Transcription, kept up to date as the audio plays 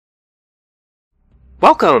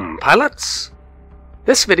Welcome, pilots!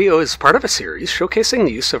 This video is part of a series showcasing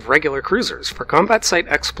the use of regular cruisers for combat site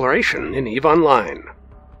exploration in EVE Online.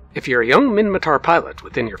 If you're a young Minmatar pilot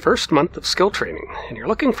within your first month of skill training, and you're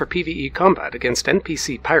looking for PvE combat against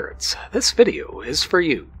NPC pirates, this video is for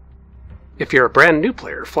you. If you're a brand new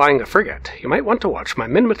player flying a frigate, you might want to watch my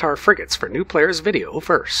Minmatar Frigates for New Players video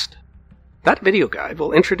first. That video guide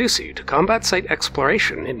will introduce you to combat site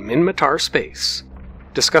exploration in Minmatar space,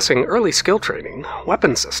 discussing early skill training,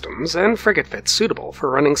 weapon systems, and frigate fits suitable for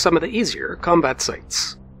running some of the easier combat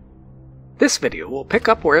sites. This video will pick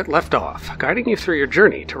up where it left off, guiding you through your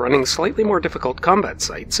journey to running slightly more difficult combat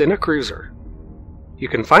sites in a cruiser. You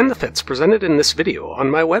can find the fits presented in this video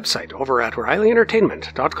on my website over at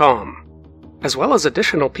RileyEntertainment.com, as well as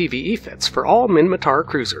additional PvE fits for all Minmatar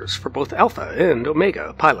cruisers for both Alpha and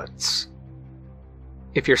Omega pilots.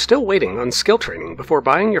 If you're still waiting on skill training before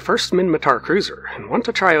buying your first Minmatar cruiser and want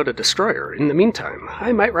to try out a destroyer in the meantime,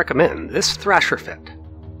 I might recommend this Thrasher Fit.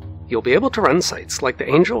 You'll be able to run sites like the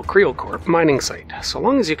Angel Creel Corp mining site, so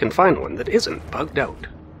long as you can find one that isn't bugged out,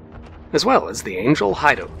 as well as the Angel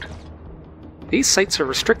Hideout. These sites are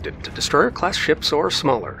restricted to destroyer-class ships or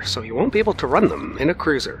smaller, so you won't be able to run them in a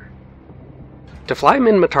cruiser. To fly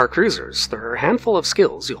Minmatar cruisers, there are a handful of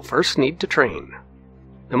skills you'll first need to train.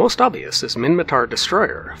 The most obvious is Minmatar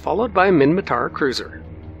Destroyer, followed by Minmatar Cruiser.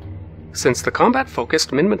 Since the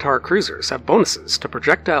combat-focused Minmatar cruisers have bonuses to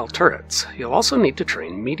projectile turrets, you'll also need to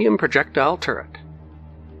train Medium Projectile Turret.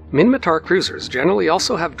 Minmatar cruisers generally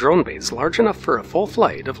also have drone bays large enough for a full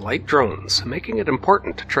flight of light drones, making it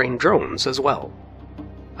important to train drones as well.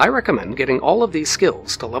 I recommend getting all of these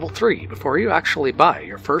skills to level 3 before you actually buy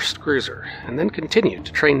your first cruiser, and then continue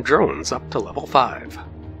to train drones up to level 5.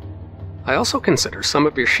 I also consider some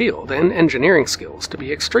of your shield and engineering skills to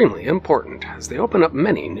be extremely important, as they open up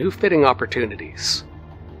many new fitting opportunities.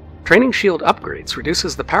 Training shield upgrades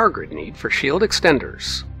reduces the power grid need for shield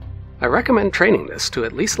extenders. I recommend training this to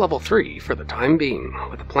at least level 3 for the time being,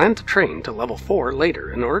 with a plan to train to level 4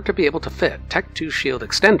 later in order to be able to fit Tech 2 shield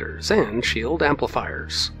extenders and shield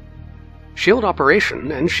amplifiers. Shield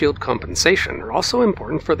operation and shield compensation are also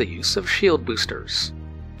important for the use of shield boosters.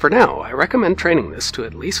 For now, I recommend training this to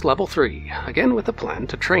at least level 3, again with a plan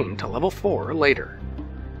to train to level 4 later.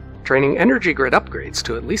 Training energy grid upgrades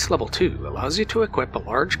to at least level 2 allows you to equip a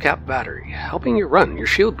large cap battery, helping you run your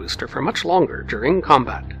shield booster for much longer during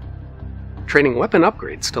combat. Training weapon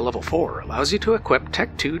upgrades to level 4 allows you to equip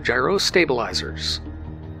Tech 2 gyro stabilizers.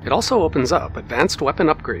 It also opens up advanced weapon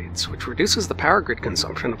upgrades, which reduces the power grid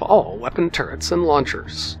consumption of all weapon turrets and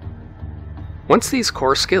launchers. Once these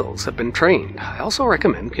core skills have been trained, I also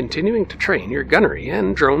recommend continuing to train your gunnery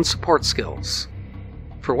and drone support skills.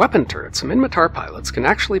 For weapon turrets, Minmatar pilots can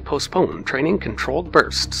actually postpone training controlled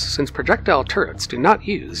bursts, since projectile turrets do not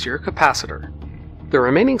use your capacitor. The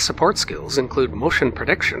remaining support skills include motion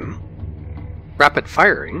prediction, rapid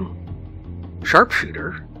firing,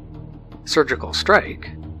 sharpshooter, surgical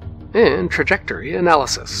strike, and trajectory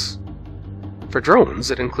analysis. For drones,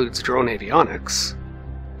 it includes drone avionics,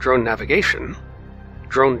 drone navigation,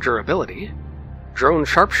 drone durability, drone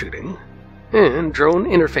sharpshooting, and drone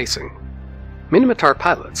interfacing. Minmatar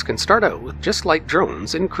pilots can start out with just light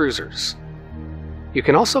drones in cruisers. You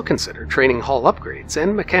can also consider training hull upgrades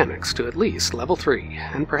and mechanics to at least level 3,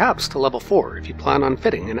 and perhaps to level 4 if you plan on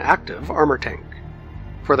fitting an active armor tank.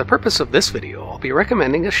 For the purpose of this video, I'll be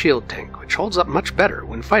recommending a shield tank, which holds up much better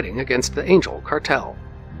when fighting against the Angel Cartel.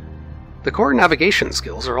 The core navigation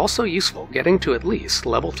skills are also useful getting to at least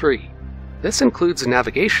level 3. This includes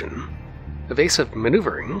navigation, evasive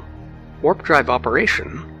maneuvering, warp drive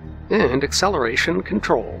operation, and acceleration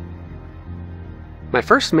control. My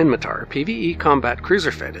first Minmatar PvE combat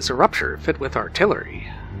cruiser fit is a Rupture fit with artillery,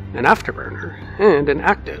 an afterburner, and an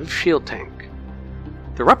active shield tank.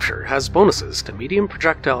 The Rupture has bonuses to medium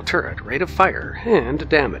projectile turret, rate of fire, and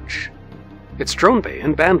damage. Its drone bay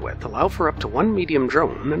and bandwidth allow for up to 1 medium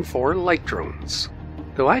drone and 4 light drones,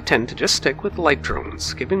 though I tend to just stick with light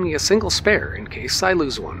drones, giving me a single spare in case I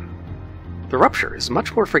lose one. The Rupture is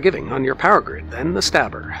much more forgiving on your power grid than the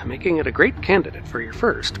Stabber, making it a great candidate for your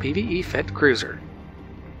first PvE fit cruiser.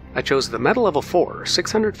 I chose the Meta Level 4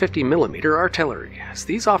 650mm artillery, as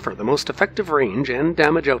these offer the most effective range and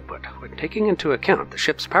damage output when taking into account the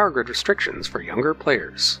ship's power grid restrictions for younger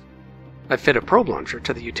players. I fit a probe launcher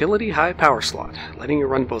to the utility high power slot, letting you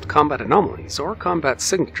run both combat anomalies or combat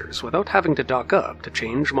signatures without having to dock up to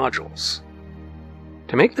change modules.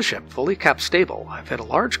 To make the ship fully cap stable, I fit a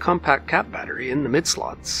large compact cap battery in the mid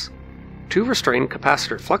slots, 2 restrained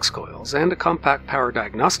capacitor flux coils and a compact power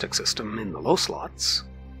diagnostic system in the low slots,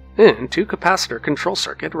 and 2 capacitor control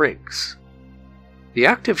circuit rigs. The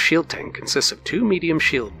active shield tank consists of 2 medium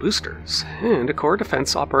shield boosters and a core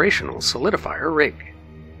defense operational solidifier rig.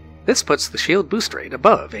 This puts the shield boost rate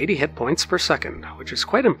above 80 hit points per second, which is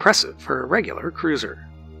quite impressive for a regular cruiser.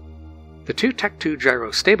 The 2 Tech 2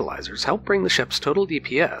 gyro stabilizers help bring the ship's total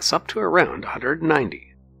DPS up to around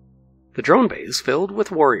 190. The drone bay is filled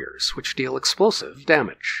with warriors, which deal explosive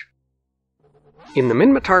damage. In the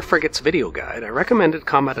Minmatar Frigates video guide, I recommended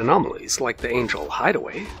combat anomalies like the Angel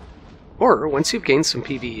Hideaway, or, once you've gained some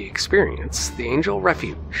PvE experience, the Angel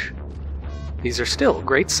Refuge. These are still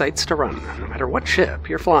great sites to run, no matter what ship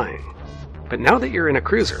you're flying. But now that you're in a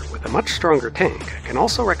cruiser with a much stronger tank, I can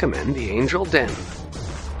also recommend the Angel Den.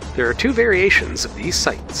 There are 2 variations of these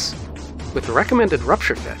sites. With the recommended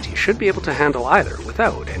Rupture Fit, you should be able to handle either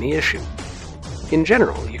without any issue. In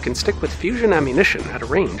general, you can stick with fusion ammunition at a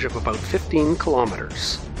range of about 15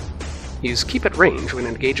 kilometers. Use Keep at Range when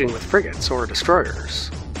engaging with frigates or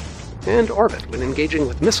destroyers, and Orbit when engaging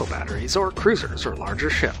with missile batteries or cruisers or larger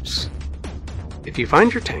ships. If you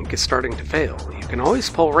find your tank is starting to fail, you can always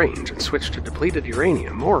pull range and switch to depleted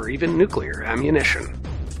uranium or even nuclear ammunition.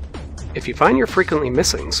 If you find you're frequently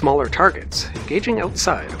missing smaller targets, engaging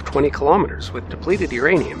outside of 20 kilometers with depleted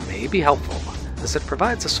uranium may be helpful, as it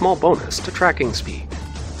provides a small bonus to tracking speed.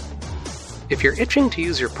 If you're itching to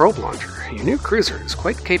use your probe launcher, your new cruiser is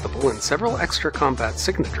quite capable in several extra combat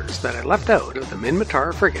signatures that I left out of the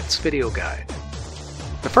Minmatar Frigates video guide.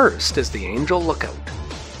 The first is the Angel Lookout.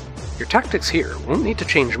 Your tactics here won't need to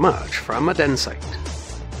change much from a den site.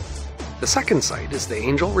 The second site is the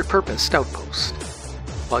Angel Repurposed Outpost.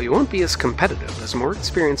 While you won't be as competitive as more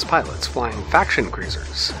experienced pilots flying faction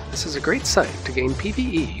cruisers, this is a great site to gain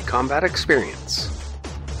PvE combat experience.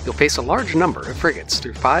 You'll face a large number of frigates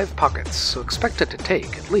through 5 pockets, so expect it to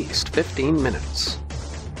take at least 15 minutes.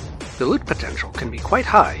 The loot potential can be quite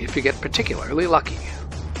high if you get particularly lucky.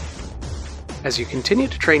 As you continue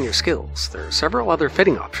to train your skills, there are several other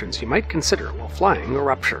fitting options you might consider while flying a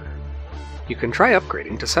Rupture. You can try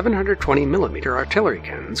upgrading to 720mm artillery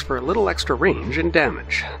cannons for a little extra range and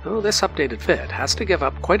damage, though this updated fit has to give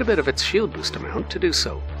up quite a bit of its shield boost amount to do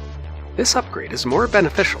so. This upgrade is more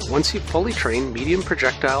beneficial once you've fully trained medium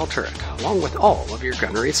projectile turret, along with all of your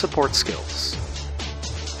gunnery support skills.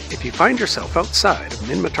 If you find yourself outside of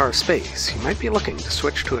Minmatar space, you might be looking to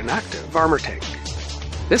switch to an active armor tank.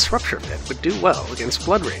 This Rupture Fit would do well against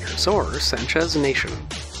Blood Raiders or Sanchez Nation.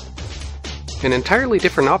 An entirely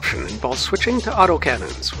different option involves switching to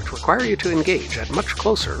autocannons, which require you to engage at much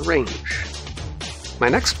closer range. My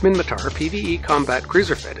next Minmatar PvE combat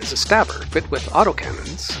cruiser fit is a Stabber fit with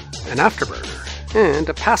autocannons, an afterburner, and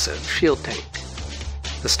a passive shield tank.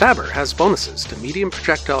 The Stabber has bonuses to medium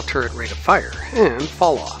projectile turret rate of fire and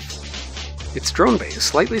fall-off. Its drone bay is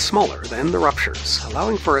slightly smaller than the Rupture's,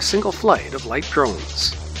 allowing for a single flight of light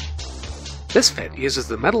drones. This fit uses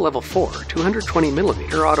the Metal Level 4 220mm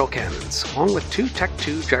autocannons, along with 2 Tech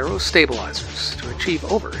 2 gyro stabilizers to achieve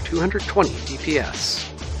over 220 DPS.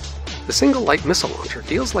 The single light missile launcher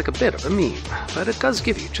feels like a bit of a meme, but it does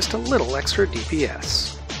give you just a little extra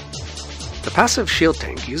DPS. The passive shield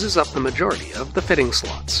tank uses up the majority of the fitting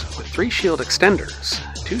slots, with 3 shield extenders,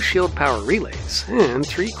 2 shield power relays, and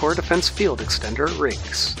 3 core defense field extender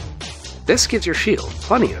rigs. This gives your shield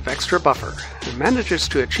plenty of extra buffer, and manages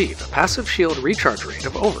to achieve a passive shield recharge rate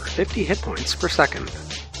of over 50 hit points per second.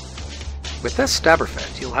 With this Stabber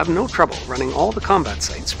fit, you'll have no trouble running all the combat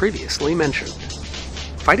sites previously mentioned.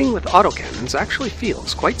 Fighting with autocannons actually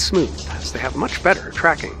feels quite smooth, as they have much better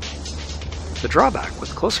tracking. The drawback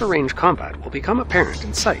with closer range combat will become apparent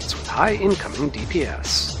in sites with high incoming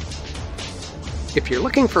DPS. If you're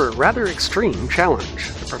looking for a rather extreme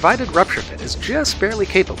challenge, the provided Rupture Fit is just barely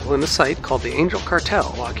capable in a site called the Angel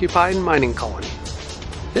Cartel occupied mining colony.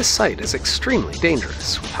 This site is extremely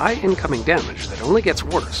dangerous, with high incoming damage that only gets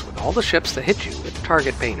worse with all the ships that hit you with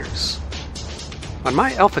target painters. On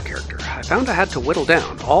my alpha character, I found I had to whittle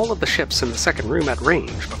down all of the ships in the second room at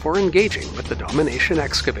range before engaging with the Domination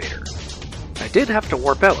Excavator. I did have to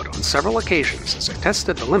warp out on several occasions as I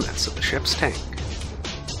tested the limits of the ship's tank.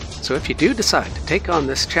 So if you do decide to take on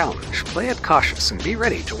this challenge, play it cautious and be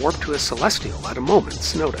ready to warp to a Celestial at a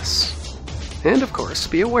moment's notice. And of course,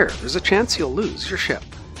 be aware there's a chance you'll lose your ship.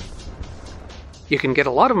 You can get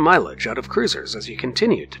a lot of mileage out of cruisers as you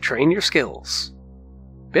continue to train your skills.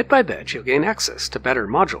 Bit by bit, you'll gain access to better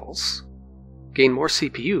modules, gain more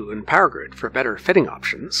CPU and power grid for better fitting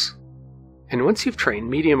options, and once you've trained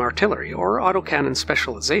medium artillery or autocannon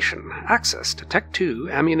specialization, access to Tech 2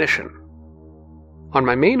 ammunition. On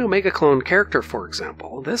my main Omega Clone character, for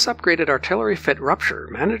example, this upgraded artillery fit Rupture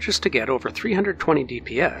manages to get over 320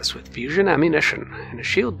 DPS with fusion ammunition and a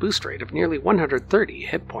shield boost rate of nearly 130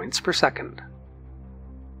 hit points per second.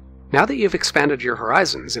 Now that you've expanded your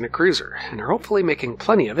horizons in a cruiser and are hopefully making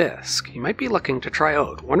plenty of ISK, you might be looking to try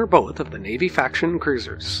out one or both of the Navy faction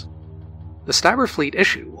cruisers. The Stabber fleet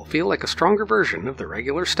issue will feel like a stronger version of the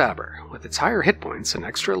regular Stabber, with its higher hit points and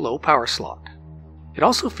extra low power slot. It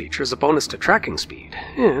also features a bonus to tracking speed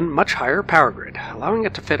and much higher power grid, allowing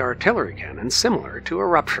it to fit artillery cannons similar to a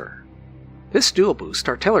Rupture. This dual-boost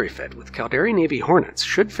artillery fit with Caldari Navy Hornets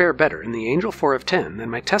should fare better in the Angel 4 of 10 than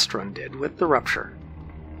my test run did with the Rupture.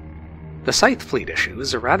 The Scythe fleet issue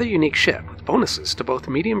is a rather unique ship with bonuses to both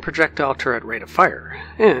medium projectile turret rate of fire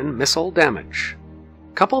and missile damage.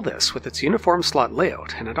 Couple this with its uniform slot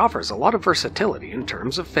layout and it offers a lot of versatility in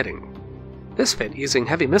terms of fitting. This fit using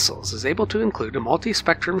heavy missiles is able to include a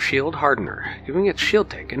multi-spectrum shield hardener, giving its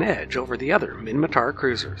shield tank an edge over the other Minmatar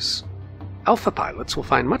cruisers. Alpha pilots will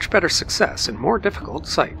find much better success in more difficult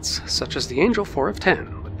sites, such as the Angel 4 of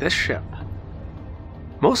 10 with this ship.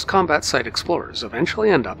 Most combat site explorers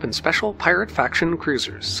eventually end up in special pirate faction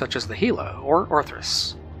cruisers such as the Gila or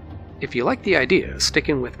Orthrus. If you like the idea of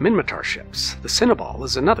sticking with Minmatar ships, the Cinnaball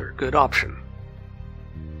is another good option.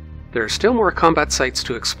 There are still more combat sites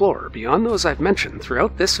to explore beyond those I've mentioned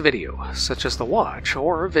throughout this video, such as the Watch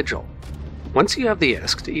or Vigil. Once you have the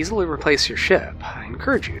ISK to easily replace your ship, I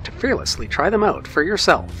encourage you to fearlessly try them out for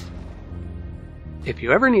yourself. If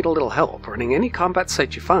you ever need a little help running any combat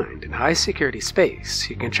site you find in high security space,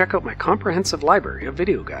 you can check out my comprehensive library of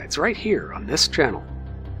video guides right here on this channel.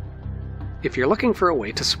 If you're looking for a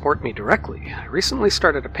way to support me directly, I recently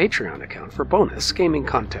started a Patreon account for bonus gaming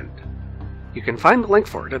content. You can find the link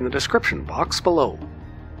for it in the description box below.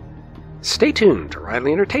 Stay tuned to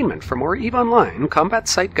Riley Entertainment for more EVE Online combat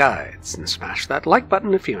site guides, and smash that like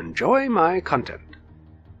button if you enjoy my content.